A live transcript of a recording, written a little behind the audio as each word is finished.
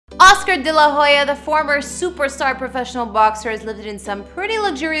Oscar De La Hoya, the former superstar professional boxer, has lived in some pretty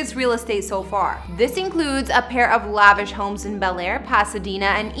luxurious real estate so far. This includes a pair of lavish homes in Bel Air, Pasadena,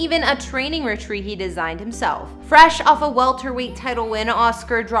 and even a training retreat he designed himself. Fresh off a welterweight title win,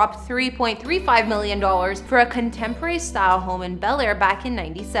 Oscar dropped $3.35 million for a contemporary-style home in Bel Air back in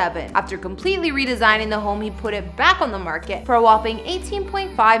 '97. After completely redesigning the home, he put it back on the market for a whopping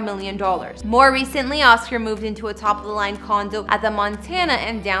 $18.5 million. More recently, Oscar moved into a top-of-the-line condo at the Montana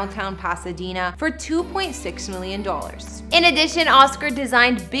and downtown Pasadena for $2.6 million. In addition, Oscar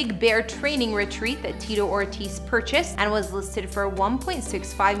designed Bel Air training retreat that Tito Ortiz purchased and was listed for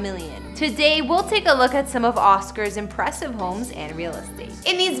 $1.65 million. Today, we'll take a look at some of Oscar's impressive homes and real estate.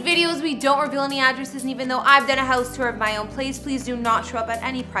 In these videos, we don't reveal any addresses, and even though I've done a house tour of my own place, please do not show up at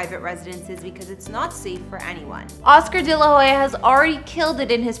any private residences because it's not safe for anyone. Oscar De La Hoya has already killed it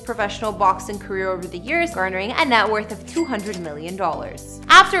in his professional boxing career over the years, garnering a net worth of $200 million.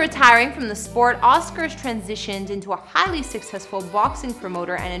 After retiring from the sport, Oscar transitioned into a highly successful boxing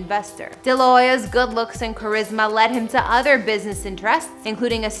promoter and investor. De La Hoya's good looks and charisma led him to other business interests,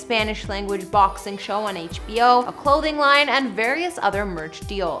 including a Spanish-language boxing show on HBO, a clothing line, and various other merch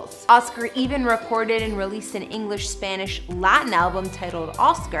deals. Oscar even recorded and released an English-Spanish Latin album titled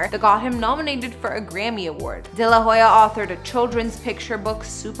Oscar that got him nominated for a Grammy Award. De La Hoya authored a children's picture book,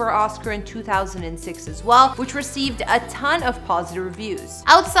 Super Oscar, in 2006 as well, which received a ton of positive reviews.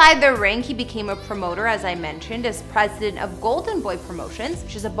 Outside the ring, he became a promoter, as I mentioned, as president of Golden Boy Promotions,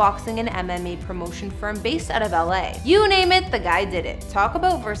 which is a boxing and MMA promotion firm based out of LA. You name it, the guy did it. Talk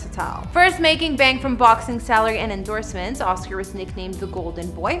about versatile. First making bank from boxing salary and endorsements, Oscar was nicknamed the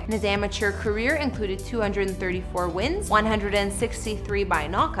Golden Boy, and his amateur career included 234 wins, 163 by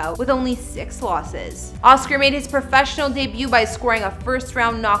knockout, with only 6 losses. Oscar made his professional debut by scoring a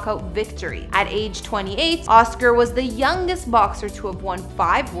first-round knockout victory. At age 28, Oscar was the youngest boxer to have won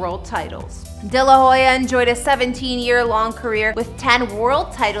 5 world titles. De La Hoya enjoyed a 17-year-long career with 10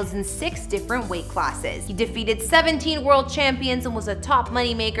 world titles in 6 different weight classes. He defeated 17 world champions and was a top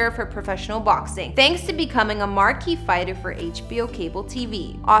moneymaker for professional boxing, thanks to becoming a marquee fighter for HBO cable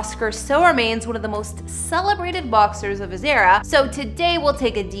TV. Oscar still remains one of the most celebrated boxers of his era, so today we'll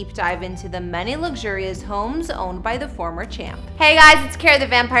take a deep dive into the many luxurious homes owned by the former champ. Hey guys, it's Kara the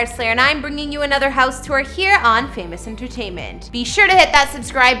Vampire Slayer, and I'm bringing you another house tour here on Famous Entertainment. Be sure to hit that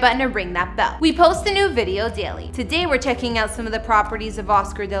subscribe button and ring that bell. We post a new video daily. Today we're checking out some of the properties of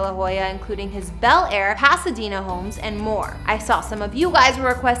Oscar De La Hoya, including his Bel Air, Pasadena homes, and more. I saw some of you guys were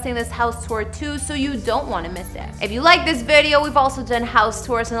requesting this house tour too, so you don't want to miss it. If you like this video, we've also done house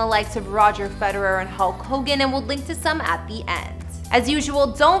tours on the likes of Roger Federer and Hulk Hogan, and we'll link to some at the end. As usual,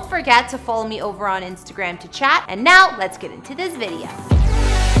 don't forget to follow me over on Instagram to chat, and now let's get into this video.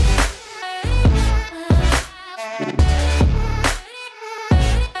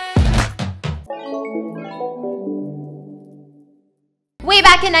 Way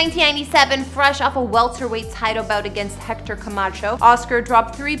back in 1997, fresh off a welterweight title bout against Hector Camacho, Oscar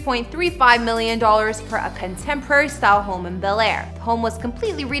dropped $3.35 million for a contemporary-style home in Bel Air. The home was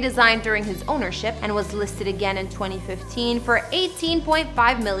completely redesigned during his ownership and was listed again in 2015 for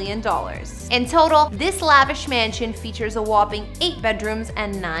 $18.5 million. In total, this lavish mansion features a whopping 8 bedrooms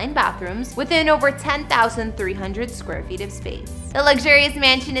and 9 bathrooms within over 10,300 square feet of space. The luxurious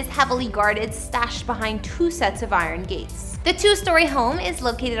mansion is heavily guarded, stashed behind 2 sets of iron gates. The 2-story home is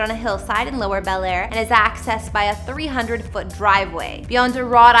located on a hillside in Lower Bel Air and is accessed by a 300-foot driveway. Beyond a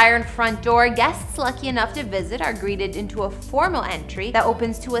wrought iron front door, guests lucky enough to visit are greeted into a formal entry that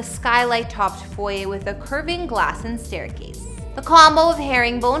opens to a skylight-topped foyer with a curving glass and staircase. The combo of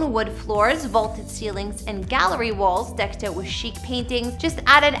herringbone wood floors, vaulted ceilings, and gallery walls decked out with chic paintings just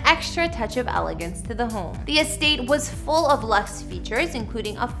added extra touch of elegance to the home. The estate was full of luxe features,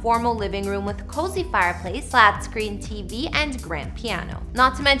 including a formal living room with cozy fireplace, flat-screen TV, and grand piano.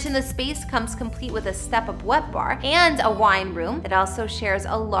 Not to mention the space comes complete with a step-up wet bar and a wine room that also shares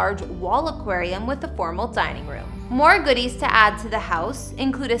a large wall aquarium with a formal dining room. More goodies to add to the house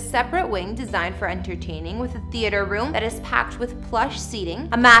include a separate wing designed for entertaining with a theater room that is packed with plush seating,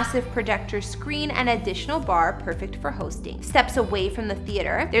 a massive projector screen, and additional bar perfect for hosting. Steps away from the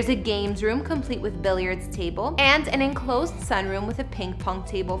theater, there's a games room complete with billiards table and an enclosed sunroom with a ping pong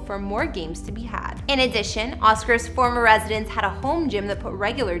table for more games to be had. In addition, Oscar's former residence had a home gym that put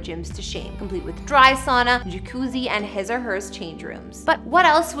regular gyms to shame, complete with dry sauna, jacuzzi, and his or hers change rooms. But what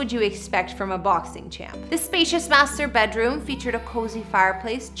else would you expect from a boxing champ? This spacious master bedroom featured a cozy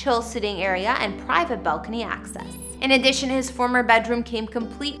fireplace, chill sitting area, and private balcony access. In addition, his former bedroom came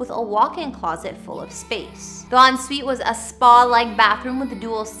complete with a walk-in closet full of space. The ensuite was a spa-like bathroom with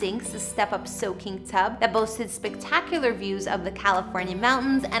dual sinks, a step-up soaking tub that boasted spectacular views of the California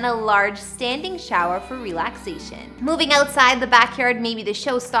mountains, and a large standing shower for relaxation. Moving outside, the backyard may be the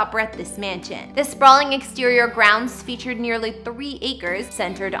showstopper at this mansion. The sprawling exterior grounds featured nearly 3 acres,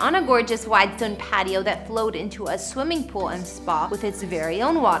 centered on a gorgeous wide-stone patio that flowed into a swimming pool and spa with its very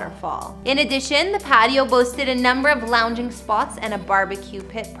own waterfall. In addition, the patio boasted a number of lounging spots and a barbecue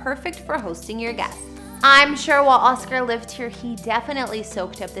pit perfect for hosting your guests. I'm sure while Oscar lived here, he definitely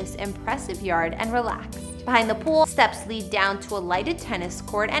soaked up this impressive yard and relaxed. Behind the pool, steps lead down to a lighted tennis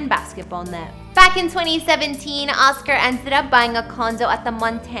court and basketball net. Back in 2017, Oscar ended up buying a condo at the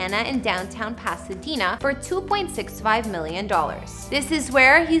Montana in downtown Pasadena for $2.65 million. This is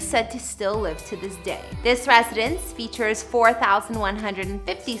where he's said to still live to this day. This residence features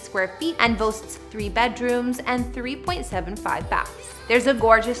 4,150 square feet and boasts 3 bedrooms and 3.75 baths. There's a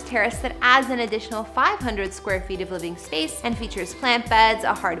gorgeous terrace that adds an additional 500 square feet of living space and features plant beds,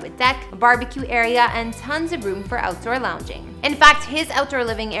 a hardwood deck, a barbecue area, and tons of room for outdoor lounging. In fact, his outdoor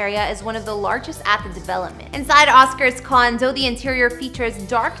living area is one of the largest at the development. Inside Oscar's condo, the interior features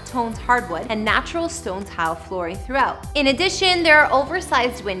dark-toned hardwood and natural stone tile flooring throughout. In addition, there are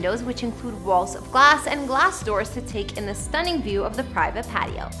oversized windows which include walls of glass and glass doors to take in the stunning view of the private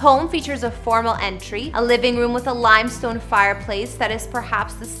patio. Home features a formal entry, a living room with a limestone fireplace that is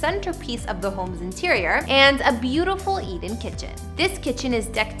perhaps the centerpiece of the home's interior, and a beautiful eat-in kitchen. This kitchen is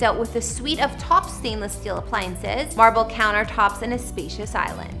decked out with a suite of top stainless steel appliances, marble countertops, and a spacious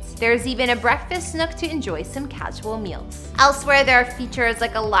island. There's even a breakfast nook to enjoy some casual meals. Elsewhere, there are features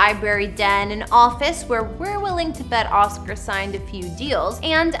like a library den, an office where we're willing to bet Oscar signed a few deals,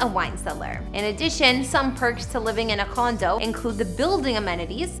 and a wine cellar. In addition, some perks to living in a condo include the building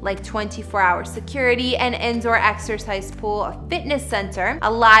amenities like 24-hour security, an indoor exercise pool, a fitness center,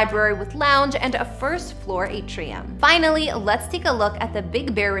 a library with lounge, and a first-floor atrium. Finally, let's take a look at the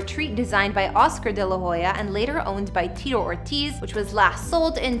Bel Air retreat designed by Oscar de la Hoya and later owned by Tito Ortiz, which was last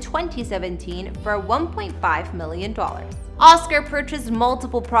sold in 2017 for $1.5 million. Oscar purchased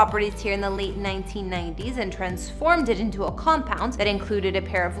multiple properties here in the late 1990s and transformed it into a compound that included a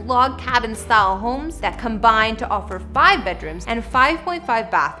pair of log cabin-style homes that combined to offer 5 bedrooms and 5.5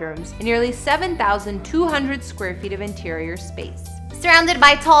 bathrooms and nearly 7,200 square feet of interior space. Surrounded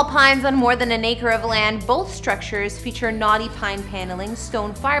by tall pines on more than an acre of land, both structures feature knotty pine paneling,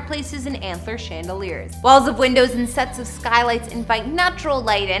 stone fireplaces, and antler chandeliers. Walls of windows and sets of skylights invite natural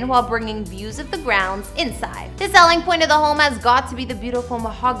light in while bringing views of the grounds inside. The selling point of the home has got to be the beautiful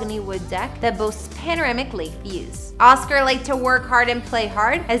mahogany wood deck that boasts panoramic lake views. Oscar liked to work hard and play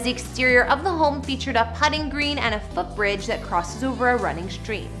hard, as the exterior of the home featured a putting green and a footbridge that crosses over a running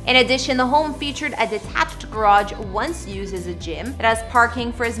stream. In addition, the home featured a detached garage once used as a gym that has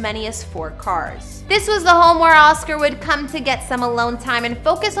parking for as many as 4 cars. This was the home where Oscar would come to get some alone time and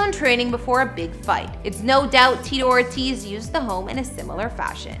focus on training before a big fight. It's no doubt Tito Ortiz used the home in a similar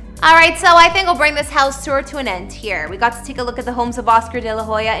fashion. Alright, so I think we'll bring this house tour to an end here. We got to take a look at the homes of Oscar de la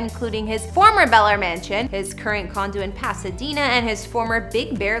Hoya, including his former Bel Air mansion, his current condo in Pasadena, and his former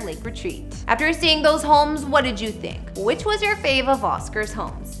Bel Air Lake retreat. After seeing those homes, what did you think? Which was your fave of Oscar's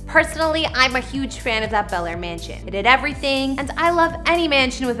homes? Personally, I'm a huge fan of that Bel Air mansion. It did everything, and I love any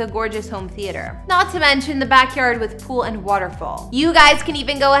mansion with a gorgeous home theater. Not to mention the backyard with pool and waterfall. You guys can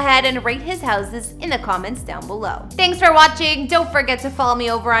even go ahead and rate his houses in the comments down below. Thanks for watching. Don't forget to follow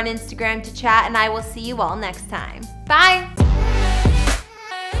me over on Instagram to chat, and I will see you all next time. Bye!